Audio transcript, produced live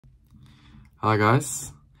Hi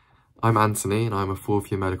guys, I'm Anthony and I'm a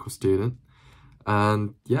fourth year medical student,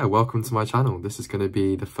 and yeah, welcome to my channel. This is going to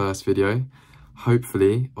be the first video,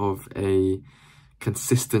 hopefully, of a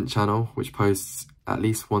consistent channel which posts at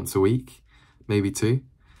least once a week, maybe two,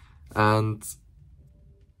 and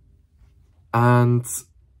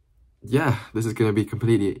yeah, this is going to be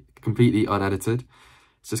completely unedited.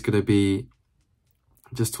 It's just going to be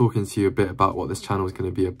talking to you a bit about what this channel is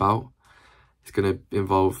going to be about. It's going to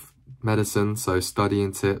involve medicine, so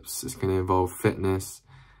studying tips. It's going to involve fitness.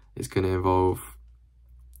 It's going to involve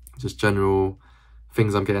just general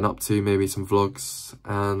things I'm getting up to, maybe some vlogs.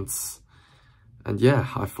 And yeah,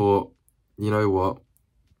 I thought, you know what,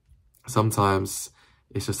 sometimes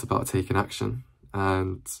it's just about taking action.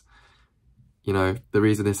 And you know, the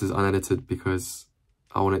reason this is unedited because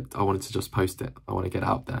I wanted to just post it. I want to get it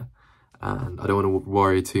out there, and I don't want to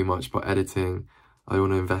worry too much about editing. I don't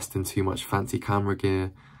want to invest in too much fancy camera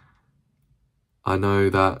gear. I know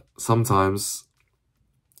that sometimes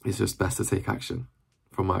it's just best to take action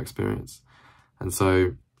from my experience. And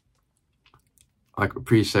so I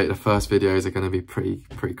appreciate the first videos are going to be pretty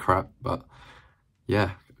crap, but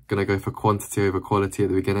yeah, going to go for quantity over quality at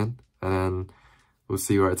the beginning, and then we'll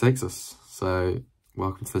see where it takes us. So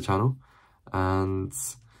welcome to the channel, and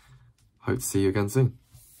hope to see you again soon.